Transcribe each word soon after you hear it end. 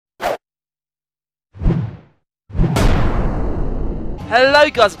Hello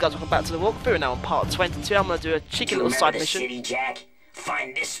guys and girls, welcome back to the walkthrough. Now on part 22 I'm going to do a cheeky little side mission. City, Jack?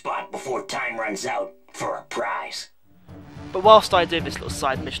 Find this spot before time runs out for a prize. But whilst I do this little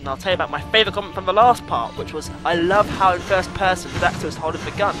side mission, I'll tell you about my favourite comment from the last part, which was, I love how in first person the actor is holding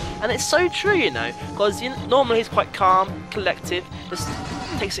the gun. And it's so true, you know, because normally he's quite calm, collective, just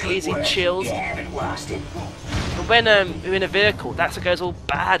takes it easy, chills. You haven't lost it. But when you're in a vehicle, the actor goes all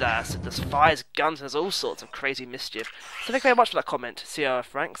badass and just fires guns and does all sorts of crazy mischief. So thank you very much for that comment,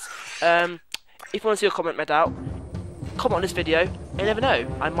 CRF Ranks. If you want to see your comment read out, comment on this video, you never know,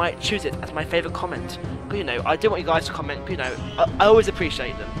 I might choose it as my favourite comment. But you know, I do want you guys to comment, but you know, I always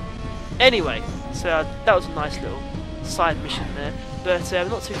appreciate them. Anyway, so that was a nice little side mission there, but we're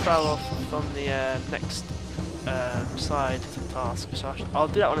not too far off from the next side task, so I'll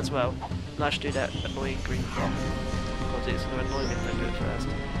do that one as well, and I should do that annoying green block, because it's going to annoy me if I don't do it first.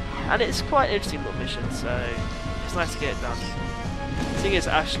 And it's quite an interesting little mission, so it's nice to get it done. The thing is,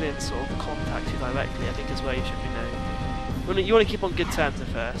 Ashlyn sort of contact you directly, I think is where you should be known. You want to keep on good terms with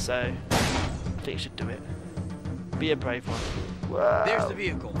her, so I think you should do it. Be a brave one. Whoa. There's the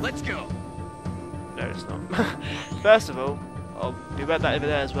vehicle. Let's go. No, it's not. First of all, I'll be read that over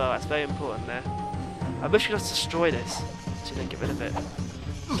there as well. That's very important there. I wish you could just destroy this, so you don't get rid of it.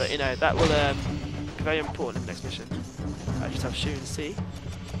 But you know, that will be very important in the next mission. I just have shoot and see.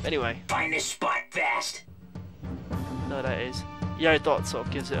 Anyway. Find this spot fast. No, that is. Yellow dot sort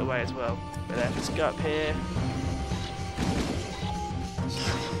of gives it away as well. But let's go up here.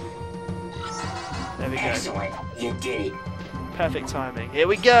 There we go. Excellent. You did it. Perfect timing. Here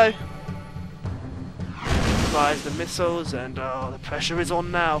we go. Fires the missiles, and oh, the pressure is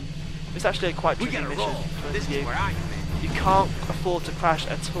on now. It's actually a quite tricky mission. This is where I come in. You can't afford to crash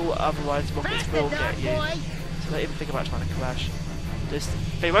at all, otherwise rockets will get you. So don't even think about trying to crash.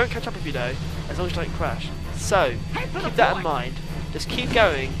 They won't catch up with you though, as long as you don't crash. So keep that in mind. Just keep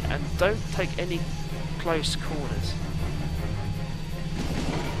going and don't take any close corners.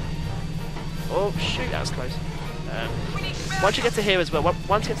 Oh shoot, that was close. Once you get to here as well,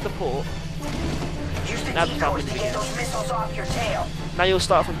 once you get to the port, now you'll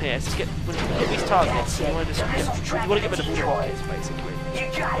start from here. So when you hit these targets, you want to get rid of all the rockets basically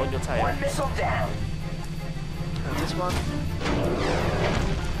on your tail. And this one.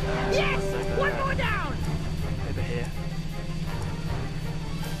 Yes! One more down! Over here.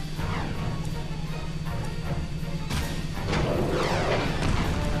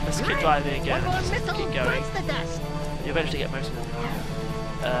 Let's keep driving again. Just keep going. You eventually get most of them.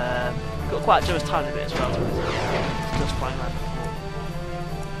 Got quite a generous time limit as well. Just flying around.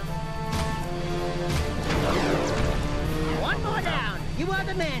 One more down. You are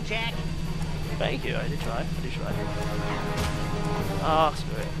the man, Jack. Thank you. I did try. Ah,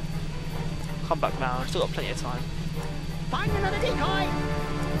 screw it. Come back now. I've still got plenty of time. Find another decoy.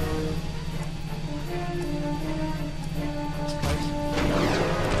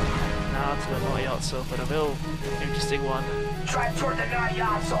 Now to the Noyotso for the real interesting one. Drive toward the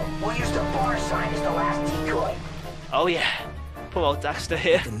Noyotso. We'll use the bar sign as the last decoy. Oh yeah. Poor old Daxter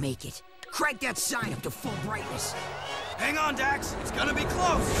here. To make it. Crank that sign up to full brightness. Hang on, Dax. It's gonna be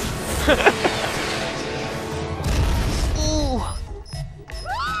close. Ooh.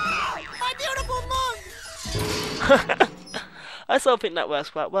 My beautiful mug! I still think that works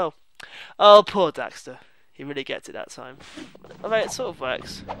quite well. Oh, poor Daxter. He really gets it that time. Although it sort of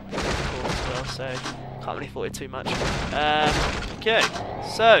works as well, so can't really fault it too much. Okay,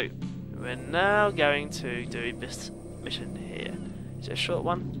 so we're now going to do this mission here. Is it a short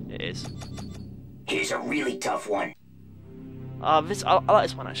one? It is. Here's a really tough one. I like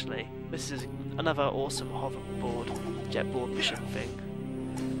this one actually. This is another awesome hoverboard, jetboard mission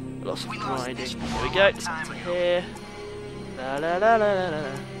thing. Lots of grinding. Here we go. It's to here. La la la la la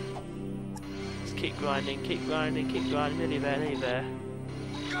la. Just keep grinding. Nearly there.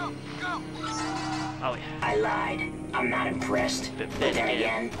 Go, go. Oh yeah. I lied. I'm not impressed. But then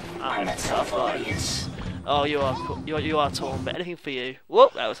again, I'm a tough audience. Oh, you are torn, but anything for you.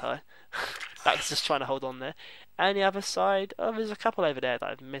 Whoop, that was high. That was just trying to hold on there. And the other side, oh, there's a couple over there that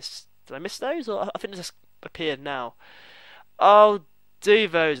I've missed. Did I miss those? Or I think they just appeared now. I'll do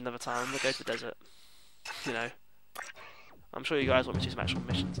those another time. I'm going to go to the desert. You know. I'm sure you guys want me to do some actual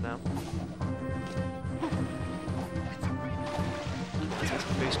missions now. Let's get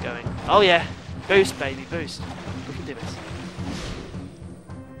some boost going. Oh yeah! Boost, baby, boost. We can do this.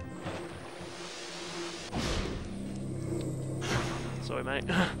 Sorry, mate.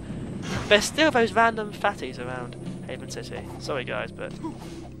 There's still those random fatties around Haven City. Sorry, guys, but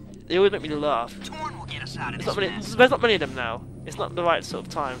they always make me laugh. There's not many of them now. It's not the right sort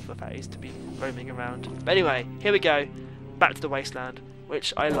of time for fatties to be roaming around. But anyway, here we go. back to the wasteland,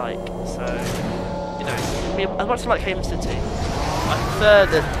 which I like. So, you know, I mean, as much as I like Haven City, I prefer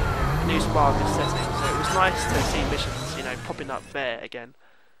the new Spargus setting. So it was nice to see missions, you know, popping up there again.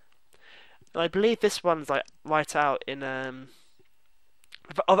 And I believe this one's like right out in there's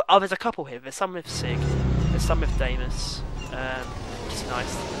a couple here. There's some with Sig, there's some with Damus, which is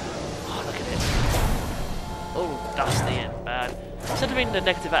nice. Oh, look at it. Oh, dusty and bad. Considering the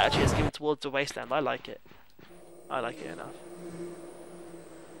negative attitude it's given towards the wasteland, I like it. I like it enough.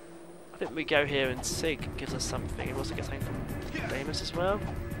 I think we go here and Sig gives us something. It also gets something from Damus as well.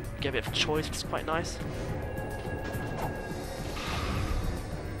 We get a bit of choice, which is quite nice.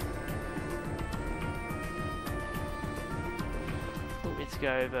 We need to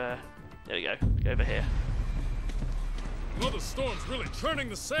go over. There we go. Go over here. Well, the storm's really churning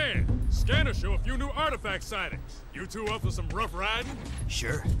the sand. Scanners show a few new artifact sightings. You two up for some rough riding?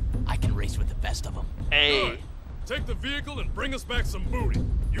 Sure, I can race with the best of them. Hey. Good. Take the vehicle and bring us back some booty.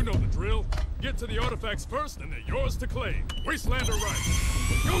 You know the drill. Get to the artifacts first, and they're yours to claim. Wasteland or right.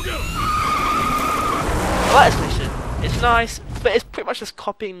 Go get them! I like this mission. It's nice, but it's pretty much just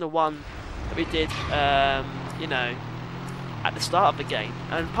copying the one that we did, you know, at the start of the game.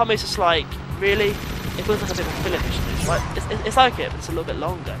 And part of me is just like, really? It feels like a bit of a filler mission. It's like it, but it's a little bit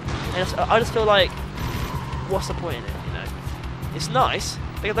longer. And I just feel like, what's the point in it, you know? It's nice,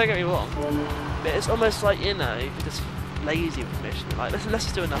 don't get me wrong, but it's almost like, you know, you're just lazy with the mission. Like, let's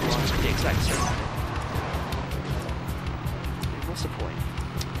just do another one with the exact same thing. What's the point?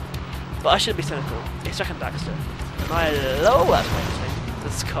 But I shouldn't be cynical. It's Jack and Daxter. And I love that thing.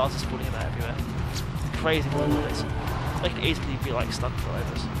 There's cars just spawning about everywhere. Crazy world of this. They could easily be like stunt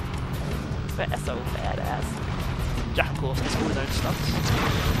drivers. They're so badass. Jack, of course, gets all his own stunts.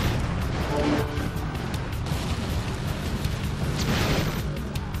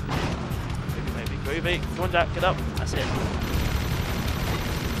 Groovy. Come on, Jack, get up. That's it.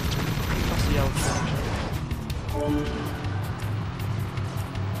 That's the old track.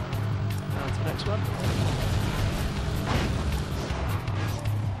 Now to the next one.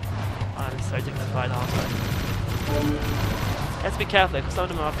 I'm so dignified, aren't I? You have to be careful because some of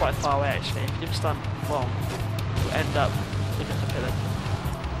them are quite far away actually. If you just stunt wrong, you'll end up looking at the pillar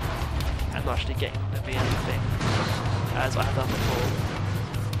and not actually getting the thing, as I have done before.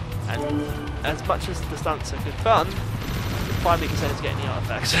 And as much as the stunts are good fun, the 5 weeks is getting the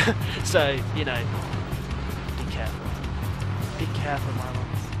artifacts. So, you know, be careful. Be careful, my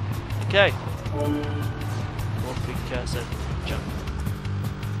ones. Okay. More big cursor. Jump.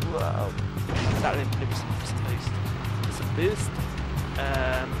 Whoa. That would be some boost. Some boost.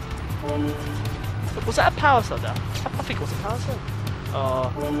 Was that a power cell there? I think it was a power cell.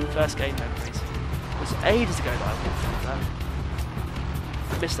 Oh, first game memories. It was ages ago that I did that.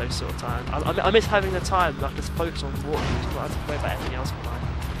 I miss those sort of times. I miss having the time that I could just focus on walking and not have to worry about anything else for mine.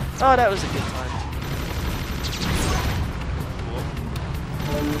 Oh, that was a good time.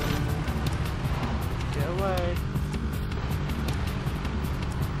 Get away.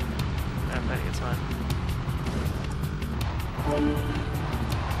 I have plenty of time.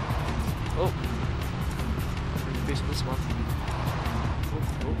 Oh. Boost this one.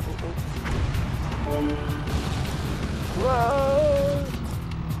 Whoa!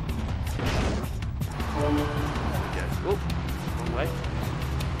 Okay. Oh, wrong way.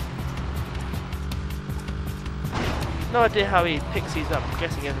 No idea how he picks these up. I'm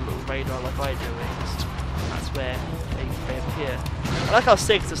guessing he has a little radar like I do. That's where they appear. I like how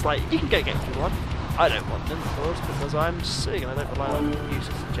Sig's just like, you can go get if you want. I don't want them, of course, because I'm Sig and I don't rely on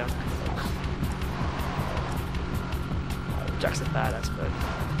useless junk. Jack's a badass, but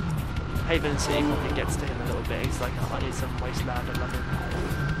Haven City probably gets to him a little bit. He's like, oh, I need some wasteland, I love it.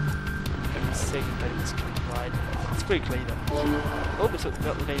 And Sig and Davis can ride. It's pretty clean though. Oh, we took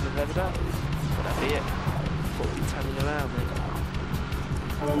the game of leveled out. Would that be it? Thought we'd be turning around then.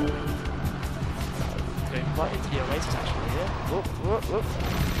 Going right into the oasis actually here. Whoop, whoop, whoop.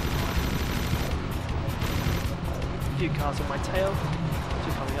 A few cars on my tail.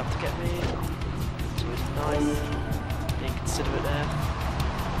 Two coming up to get me. It's always nice. Being considerate there.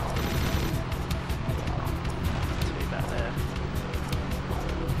 Two back there.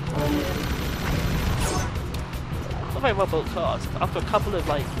 Not very well built cars. After a couple of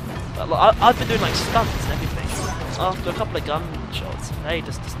like I've been doing like stunts and everything. After a couple of gunshots, they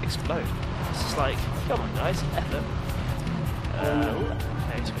just explode. It's just like, come on guys, effort.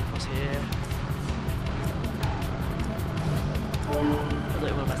 Okay, so we cross here. I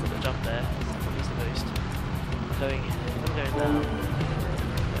don't want to mess up the jump there. I'll use the boost. I'm going down.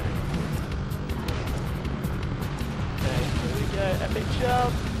 Okay, here we go, epic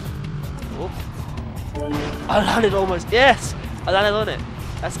jump. Whoop. I landed almost. Yes! I landed on it.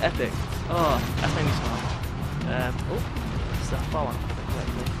 That's epic. Oh, that's made me smile. Oh, this is a far one.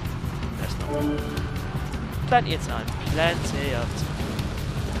 That's not. Plenty of time. Plenty of time.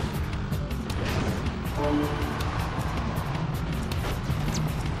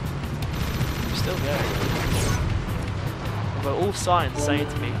 I'm still going. Although all signs say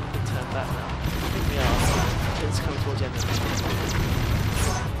to me to turn back now. I think we are. It's coming towards the end of this.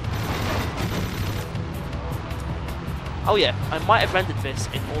 Oh yeah, I might have rendered this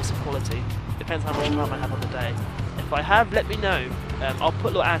in awesome quality. Depends how much time I have on the day. If I have, let me know. I'll put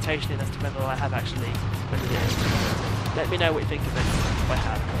a little annotation in as to whether I have actually rendered it. Let me know what you think of it if I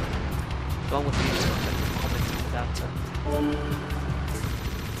have. Along with the comments without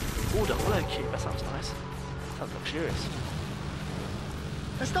ooh, the hollow cube, that sounds nice. Sounds luxurious.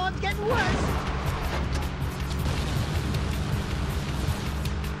 The storm's getting worse.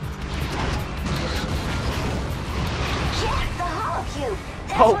 Jack, the hollow cube!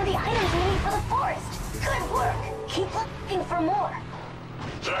 That's Oh. one of the items we need for the forest! Good work! Keep looking for more!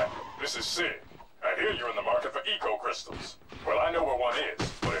 Jack, this is Sid. I hear you're in the market for eco crystals. Well, I know where one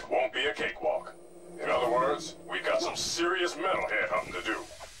is, but it won't be a cakewalk. In other words, we got some serious metalhead hunting to do.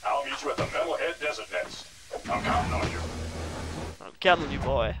 I'll meet you at the Metalhead Desert Nest. I'm counting on you. I'm counting on you,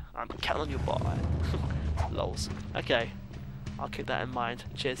 boy. I'm counting on you, boy. Lols. Okay. I'll keep that in mind.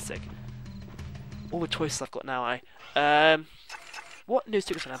 Cheers, Sig. All the choices I've got now, eh? What new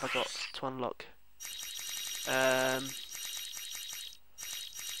secrets have I got to unlock?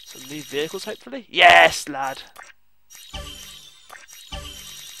 Some new vehicles, hopefully? Yes, lad!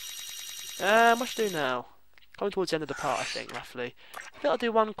 What should I do now? Coming towards the end of the part, I think, roughly. I think I'll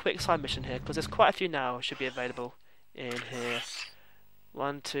do one quick side mission here, because there's quite a few now should be available in here.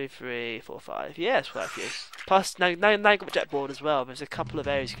 1, 2, 3, 4, 5. Yeah, it's quite a few. Plus, now you got the jet board as well. There's a couple of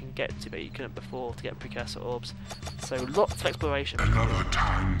areas you can get to that you couldn't before to get precursor orbs. So lots of exploration. Another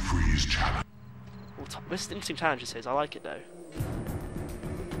time freeze challenge. This is an interesting challenge, this is. I like it though.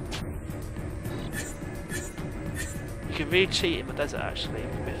 You can really cheat in the desert actually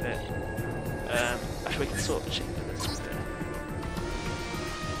with it. Actually, we can sort of cheat in the desert.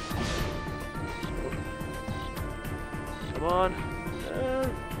 Come on. Oh.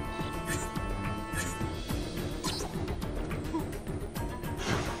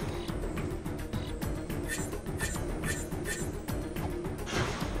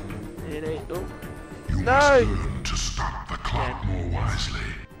 You No! must learn to stop the clock more wisely.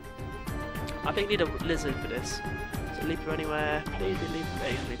 I think we need a lizard for this. So leaper anywhere. Please leap.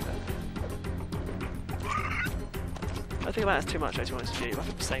 There you go, leaper. I think about that's too much, to be honest with you. I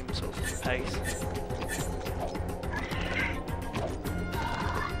think the same sort of pace.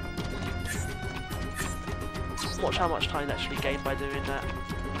 Watch how much time you actually gain by doing that.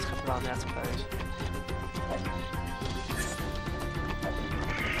 Let's come around there, I suppose.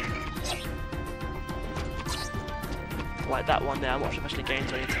 Like that one there, I'm not sure if it actually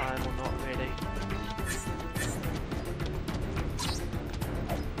gains any time or not, really.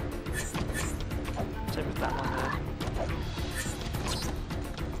 Same with that one there.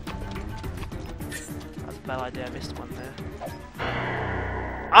 That's a bad idea, I missed one there.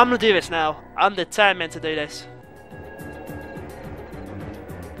 I'm gonna do this now. I'm determined to do this.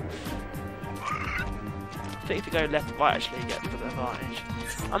 I think if you go left and right actually you get a bit of advantage.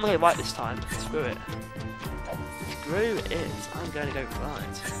 I'm gonna go right this time. Screw it. Screw it. I'm going to go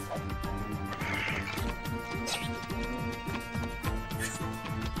right.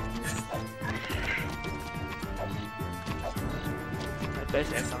 I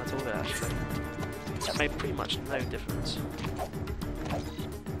basically haven't done it all there actually. That made pretty much no difference.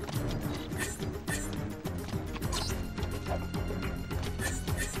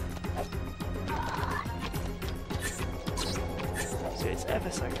 See, it's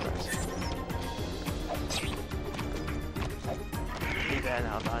ever so close. Nearly there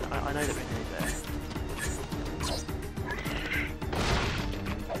now, but I know that we're nearly there.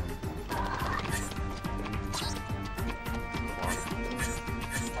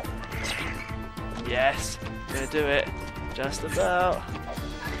 Yes, I'm gonna do it. Just about.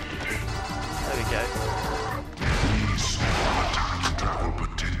 There we go. We saw the time travel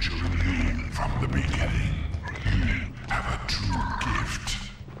potential in you from the beginning. You have a true gift.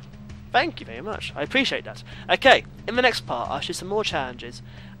 Thank you very much. I appreciate that. Okay, in the next part, I'll do some more challenges.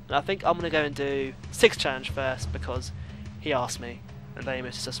 And I think I'm going to go and do 6 challenge first because he asked me. And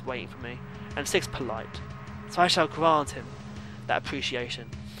Amos is just waiting for me. And 6 polite. So I shall grant him that appreciation.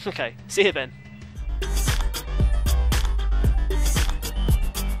 Okay, see you then.